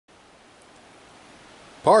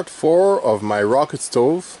Part 4 of my rocket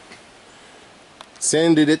stove.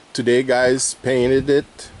 Sanded it today, guys. Painted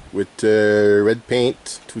it with red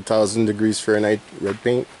paint, 2000 degrees Fahrenheit red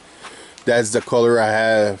paint. That's the color I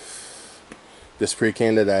have, the spray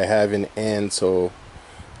can that I have in hand. So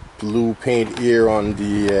blue paint here on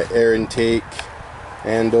the air intake,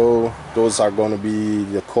 and those are going to be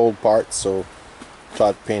the cold parts, so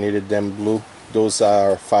thought painted them blue. Those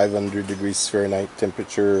are 500 degrees Fahrenheit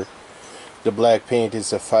temperature. The black paint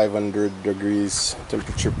is a 500 degrees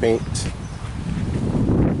temperature paint.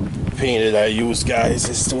 Paint that I use, guys,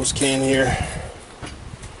 is those can here.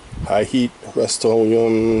 High heat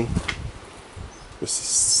Rust-Oleum,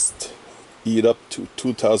 resist heat up to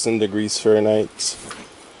 2000 degrees Fahrenheit.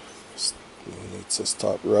 It's a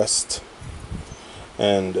stop rust.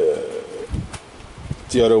 And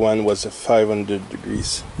the other one was a 500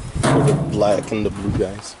 degrees for the black and the blue,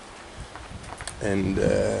 guys. And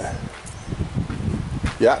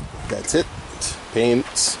yeah, that's it.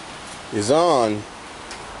 Paint is on.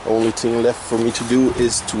 Only thing left for me to do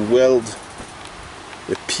is to weld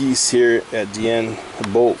a piece here at the end, a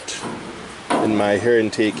bolt in my air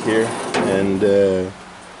intake here, and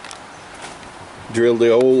drill the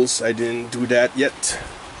holes. I didn't do that yet.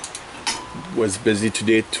 Was busy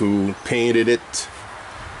today to paint it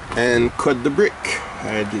and cut the brick.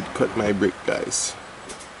 I did cut my brick, guys.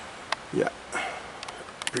 Yeah,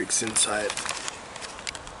 bricks inside,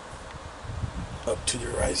 up to the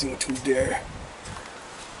rising tooth there.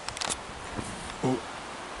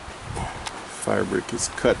 Fire brick is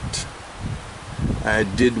cut. I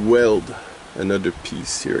did weld another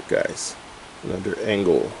piece here, guys, another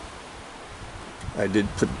angle. I did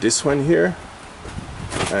put this one here.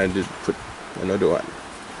 I did put another one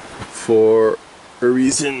for a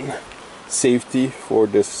reason, safety, for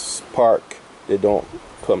this spark. They don't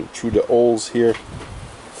come through the holes here,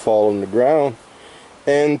 fall on the ground,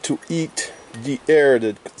 and to eat the air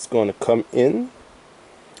that's going to come in,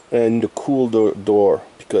 and to cool the door,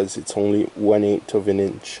 because it's only 1/8 of an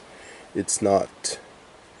inch. It's not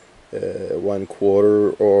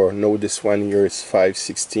 1/4, or no, this one here is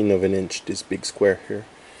 5/16 of an inch, this big square here.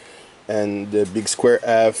 And the big square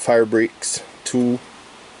have fire breaks to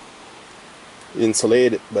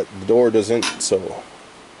insulate it, but the door doesn't, so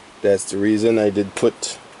that's the reason I did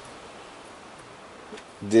put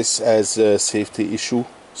this as a safety issue,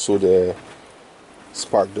 so the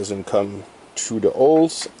spark doesn't come through the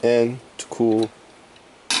holes, and to cool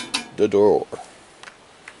the door.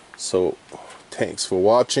 So thanks for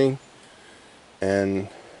watching, and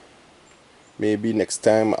maybe next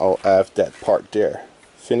time I'll have that part there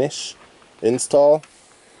finish, install,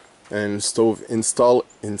 and stove install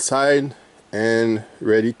inside and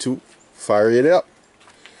ready to fire it up.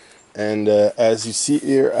 And as you see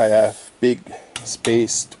here, I have big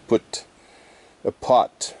space to put a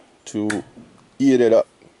pot to heat it up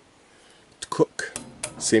to cook.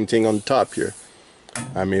 Same thing on top here.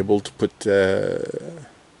 I'm able to put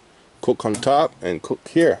cook on top and cook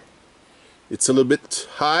here. It's a little bit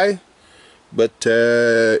high, but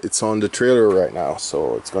it's on the trailer right now,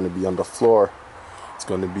 so it's going to be on the floor. It's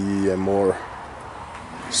going to be a more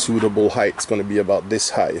suitable height. It's going to be about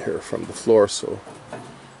this high here from the floor, so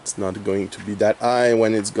it's not going to be that high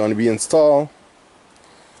when it's going to be installed.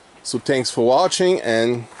 So thanks for watching,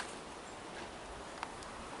 and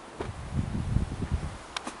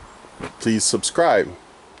please subscribe.